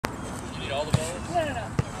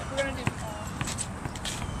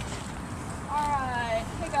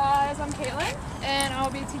I'm Catlin, and I'll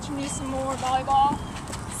be teaching you some more volleyball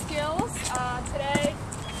skills. Today,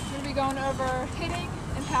 I'm going to be going over hitting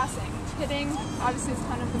and passing. Hitting, obviously, is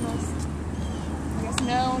kind of the most,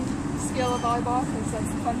 known skill of volleyball because that's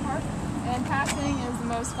the fun part. And passing is the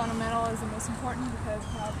most fundamental, is the most important because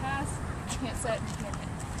without a pass, you can't set, you can't hit.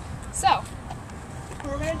 So,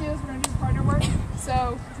 what we're going to do is we're going to do partner work.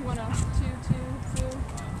 So, if you want to 2, 2, 2,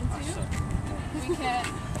 and 2, we can.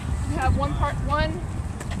 You have one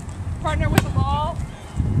partner with the ball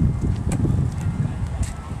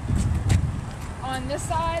on this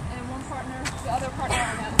side and the other partner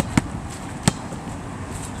on the other side.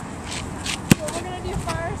 So what we're going to do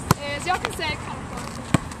first is, y'all can say it kind of close,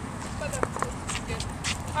 but that's good.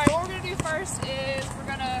 Alright, what we're going to do first is we're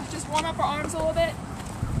going to just warm up our arms a little bit.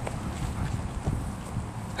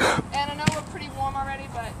 And I know we're pretty warm already,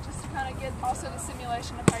 but just to kind of get also the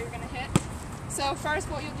simulation of how you're going to hit. So first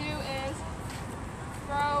what you'll do is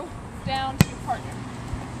throw down to your partner.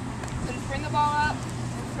 So just bring the ball up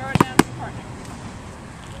and throw it down to your partner.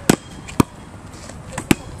 Just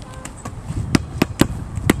a couple times.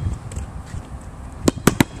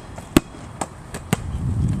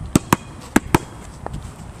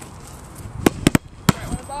 Alright,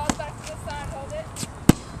 when the ball's back to this side, hold it.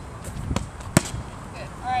 Good.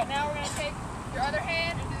 Alright, now we're going to take your other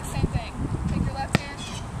hand and do the same thing. Take your left hand,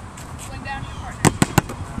 swing down to your partner.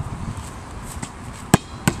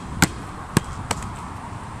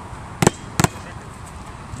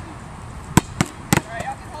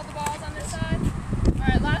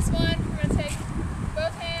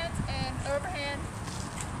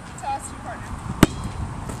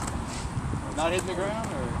 Not hitting the ground,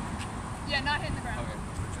 or? Yeah, not hitting the ground. Okay.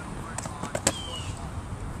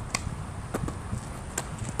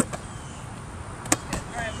 Good.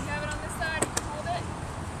 Alright, we have it on this side. You can hold it.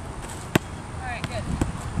 Alright, good.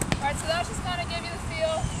 Alright, so that's just kind of give you the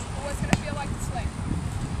feel of what it's going to feel like to swing.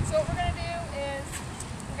 So what we're going to do is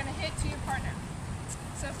we're going to hit to your partner.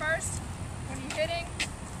 So first, when you're hitting,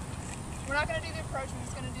 we're not going to do the approach, we're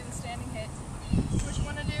just going to do the standing hit. So what you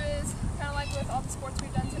want to do is, kind of like with all the sports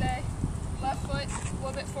we've done today, left foot a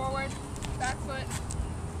little bit forward, back foot,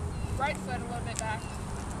 right foot a little bit back.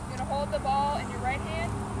 You're going to hold the ball in your right hand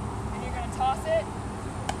and you're going to toss it.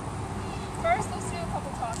 First, let's do a couple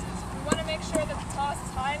tosses. We want to make sure that the toss is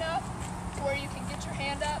high enough to where you can get your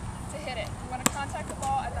hand up to hit it. You want to contact the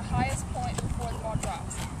ball at the highest point before the ball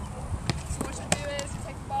drops. So what you do is you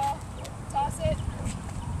take the ball, toss it,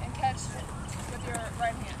 and catch with your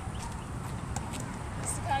right hand.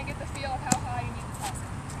 Just to kind of get the feel of how high you need to toss it.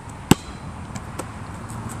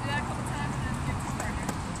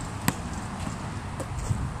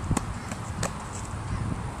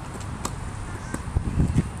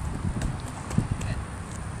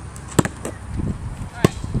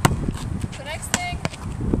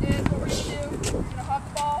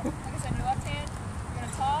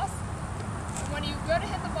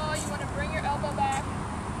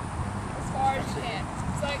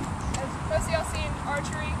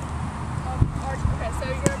 Archery. Okay, so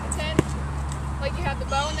you're going to pretend like you have the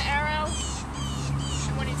bow and the arrow,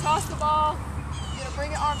 and when you toss the ball, you're going to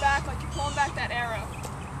bring your arm back like you're pulling back that arrow.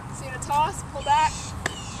 So you're going to toss, pull back,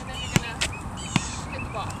 and then you're going to hit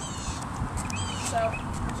the ball. So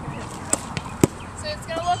it's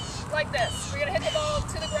going to look like this. We're going to hit the ball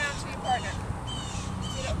to the ground to your partner.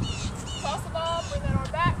 You know, toss the ball, bring that arm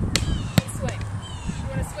back, and swing. You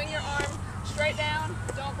want to swing your arm straight down.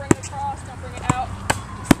 Don't bring it across, don't bring it out.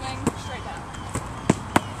 Just swing straight down.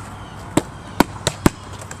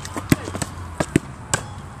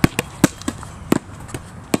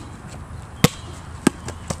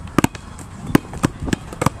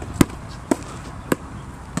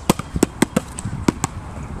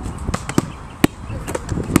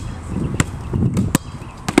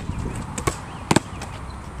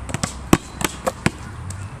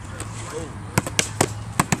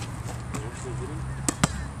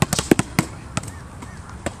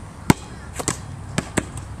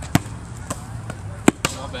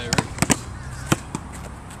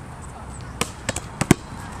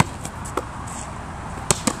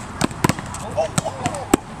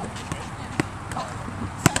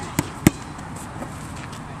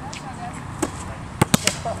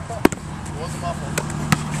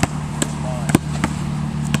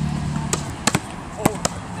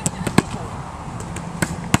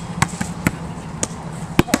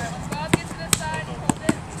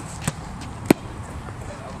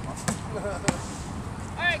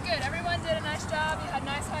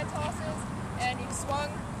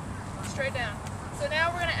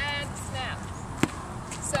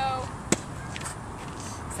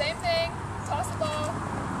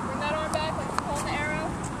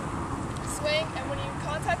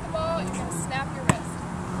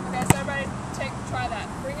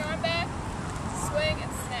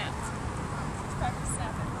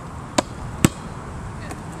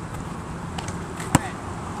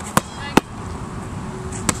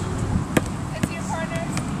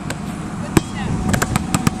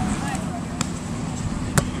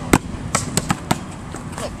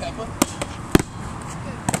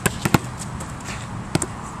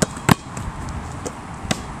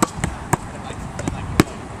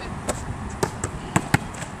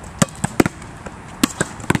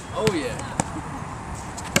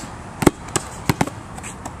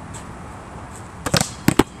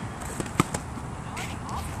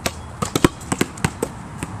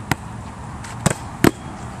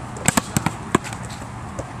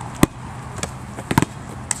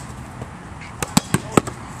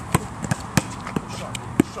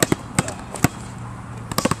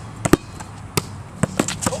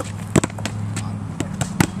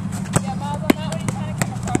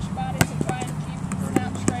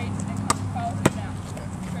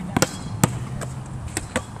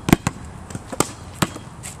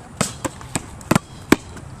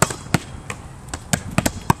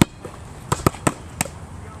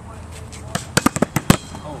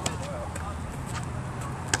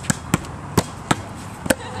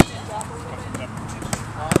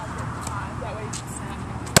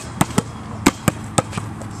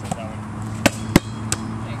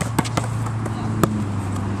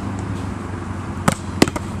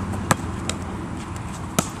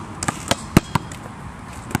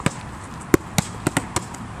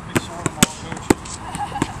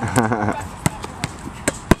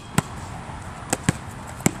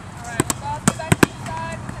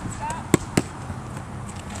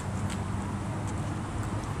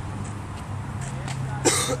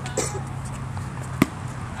 Alright,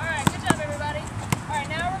 good job everybody. Alright,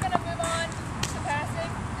 now we're going to move on to passing,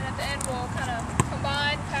 and at the end we'll kind of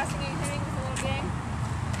combine passing and hitting with a little game.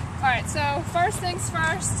 Alright, so first things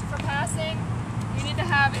first, for passing, you need to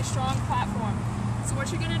have a strong platform. So what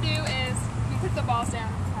you're going to do is, you put the balls down.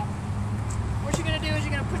 What you're going to do is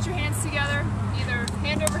you're going to put your hands together, either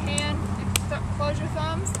hand over hand and close your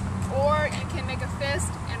thumbs, or you can make a fist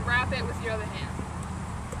and wrap it with your other hand.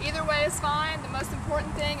 Either way is fine. The most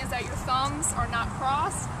important thing is that your thumbs are not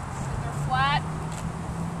crossed, that they're flat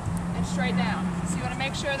and straight down. So you want to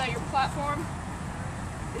make sure that your platform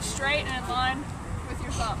is straight and in line with your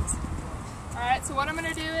thumbs. Alright, so what I'm going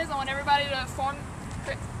to do is I want everybody to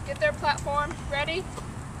get their platform ready.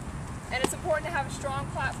 And it's important to have a strong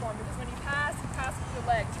platform because when you pass with your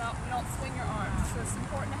legs, you don't swing your arms. So it's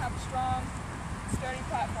important to have a strong, sturdy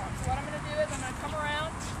platform. So what I'm going to do is I'm going to come around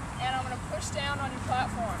and I'm going to push down on your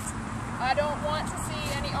platforms. I don't want to see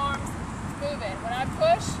any arms moving. When I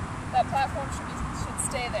push, that platform should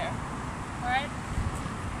stay there. All right?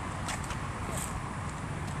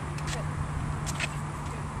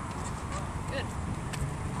 Good.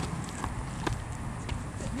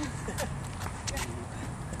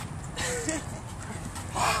 Good.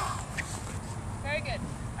 Very good.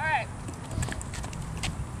 Alright.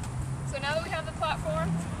 So now that we have the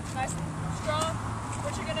platform nice and strong,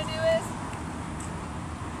 what you're going to do is,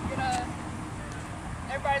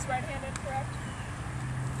 everybody's right-handed, correct?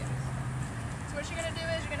 Yes. So what you're going to do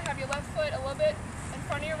is, you're going to have your left foot a little bit in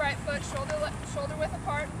front of your right foot, shoulder width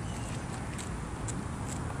apart.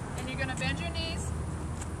 And you're going to bend your knees.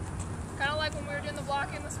 Kind of like when we were doing the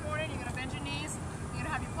blocking this morning, you're going to bend your knees. You're going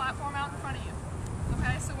to have your platform out in front of you.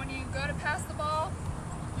 Okay, so when you go to pass the ball,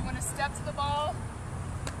 you want to step to the ball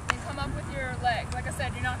and come up with your legs. Like I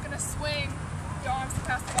said, you're not going to swing your arms to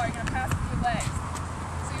pass the ball, you're going to pass with your legs.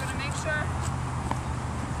 So you want to make sure,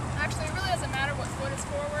 actually it really doesn't matter what foot is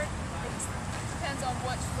forward, it just depends on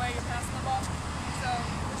which way you're passing the ball. So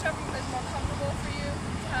whichever is more comfortable for you,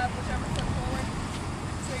 have whichever foot forward.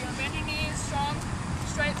 So you're going to bend your knees, strong,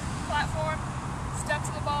 straight platform, step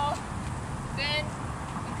to the ball, bend,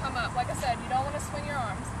 and come up. Like I said, you don't want to swing your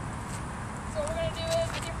arms. So what we're going to do is,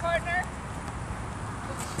 with your partner,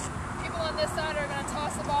 people on this side are going to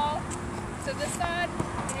toss the ball to this side,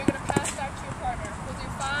 and you're going to pass back to your partner. We'll do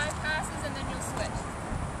 5 passes, and then you'll switch.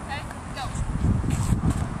 Okay? Go.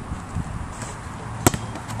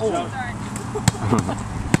 Oh, sorry.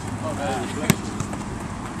 Oh, man.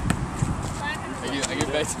 I get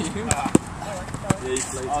back to you. Yeah, you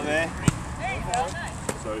played Oh, man. There you go. Nice.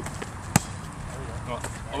 Sorry.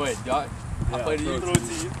 Oh, wait, I played to you. Throw it to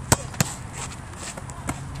you.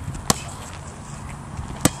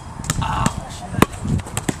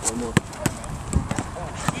 One more.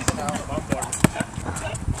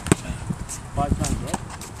 5 times, right?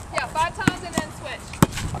 Yeah, 5 times and then switch.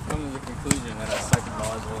 I've come to the conclusion that a second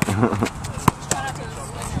ball is well. Just try not to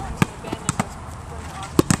swing your arms to the bend and just bring your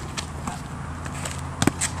arms.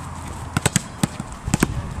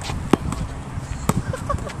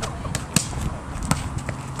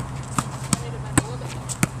 I need to bend a little bit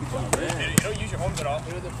more. You don't use your arms at all. Do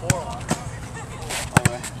the forearm.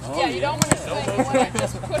 Yeah, you don't want to swing. You want to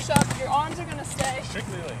just push up. Your arms are going to stay.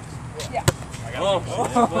 Strictly legs. Yeah. I gotta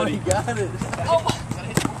He got it. Oh,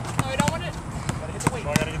 no, we don't want to. gotta hit the weight.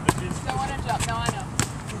 I gotta get the feet. Don't want to jump. No, I know.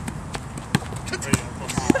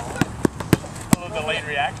 A little delayed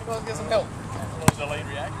reaction. Let's get some help. A little delayed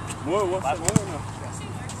reaction. More, what's that more? No.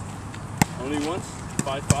 Only once?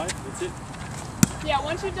 5, that's it? Yeah,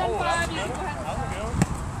 once you've done 5, you can go ahead and stop.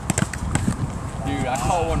 Dude, I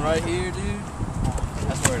caught one right here, dude.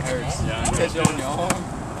 That's where it hurts. Yeah, I You know. catch it on your arm.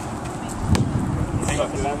 Hang up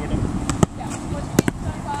the ball with them. Yeah, once you've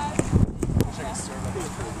done 5.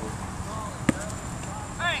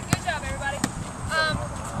 Alright, good job everybody.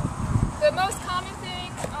 The most common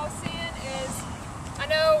thing I was seeing is, I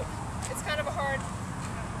know it's kind of hard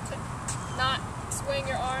to not swing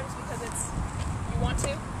your arms because you want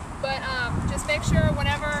to, but just make sure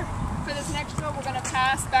whenever, for this next drill, we're going to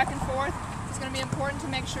pass back and forth. It's going to be important to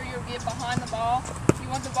make sure you get behind the ball. You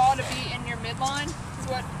want the ball to be in your midline, is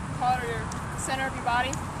what we call it, or your center of your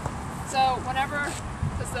body. So whenever,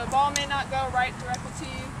 because the ball may not go right directly to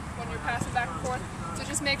you when you're passing back and forth, so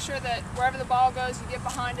just make sure that wherever the ball goes, you get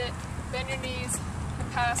behind it, bend your knees,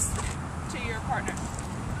 and pass to your partner.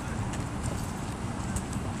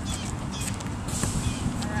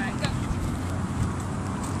 Alright, go.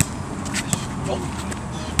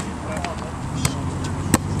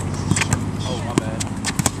 Oh, my bad.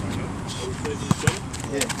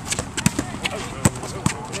 Yeah.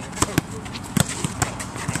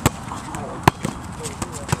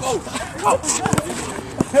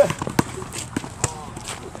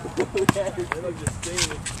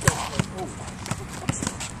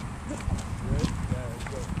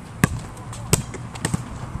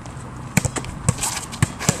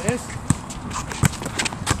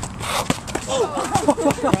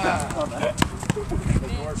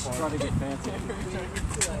 Trying to get fancy.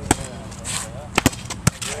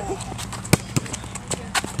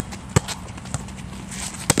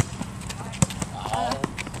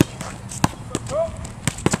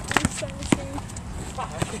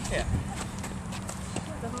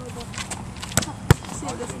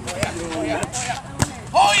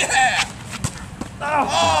 Oh yeah!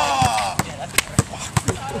 Oh!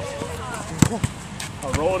 I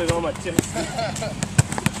rolled it on my chest.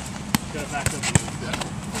 Got it back up.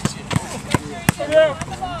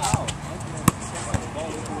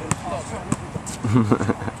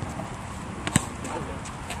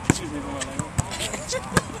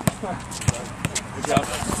 Good job.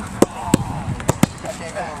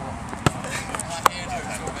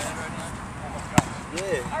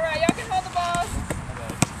 Alright, y'all can hold the balls.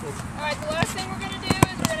 Alright, the last thing we're going to do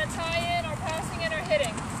is we're going to tie in our passing and our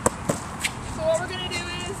hitting. So what we're going to do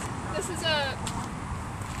is, this is a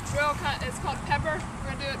drill, it's called pepper. We're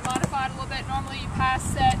going to do it modified a little bit. Normally you pass,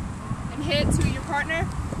 set, and hit to your partner.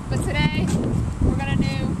 But today, we're going to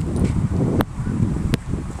do,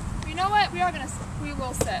 you know what, we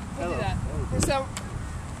will set. We'll do that. So,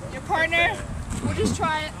 your partner, we'll just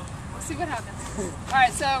try it, see what happens.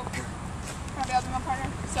 Alright, so, Raviel's my partner.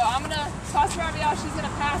 So I'm going to toss Raviel. She's going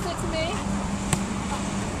to pass it to me.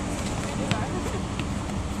 She's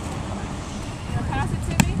going to pass it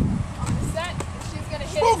to me. I'm going to set. And she's going to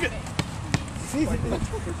hit it to me.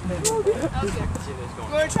 That was good.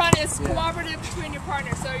 We're trying to, it's cooperative between your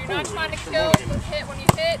partners. So you're not trying to kill the hit when you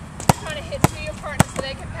hit. You're trying to hit to your partner so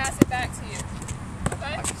they can pass it back to you.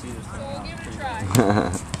 Okay? So we'll give it a try.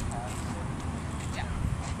 Yeah.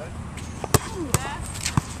 Pass.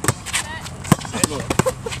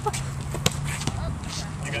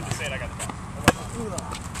 You got the set, I got the pass.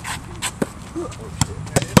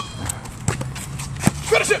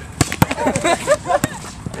 Finish it!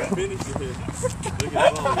 Finish it. Look at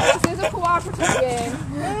that. This is a cooperative game.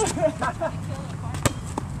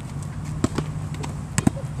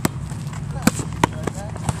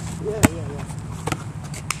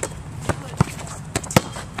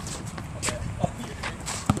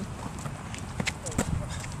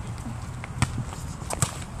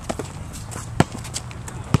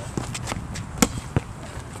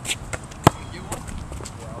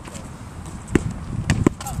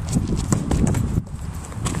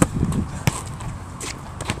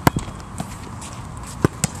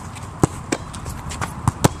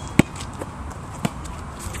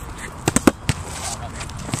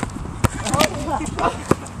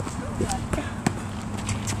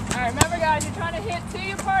 Alright, remember guys, you're trying to hit to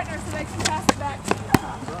your partner so they can pass it back to you.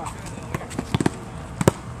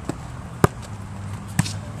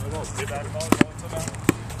 Get that ball going to now.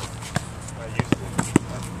 I used to.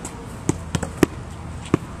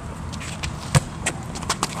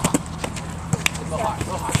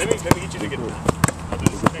 Let me get you to get it. I'll do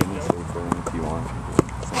this thing, If you want.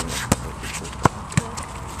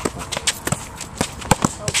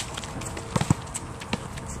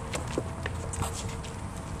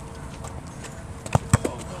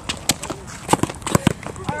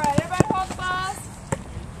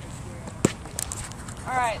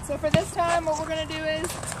 Alright, so for this time what we're going to do is,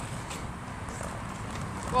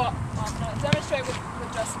 well, I'm going to demonstrate with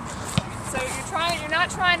Justin for a second. So you're not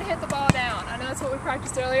trying to hit the ball down. I know that's what we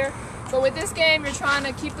practiced earlier, but with this game you're trying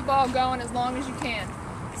to keep the ball going as long as you can.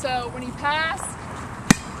 So when you pass,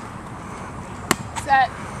 set,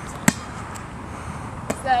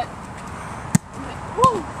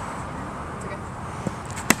 woo! It's okay.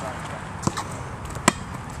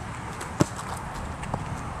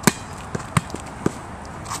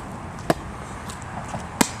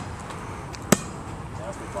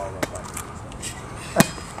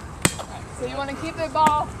 So you want to keep the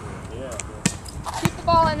ball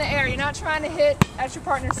in the air. You're not trying to hit at your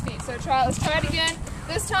partner's feet. So let's try it again.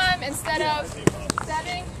 This time, instead of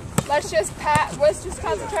setting, let's just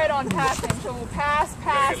concentrate on passing. So we'll pass,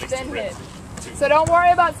 then hit. So don't worry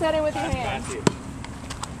about setting with your hands.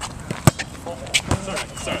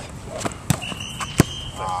 Sorry.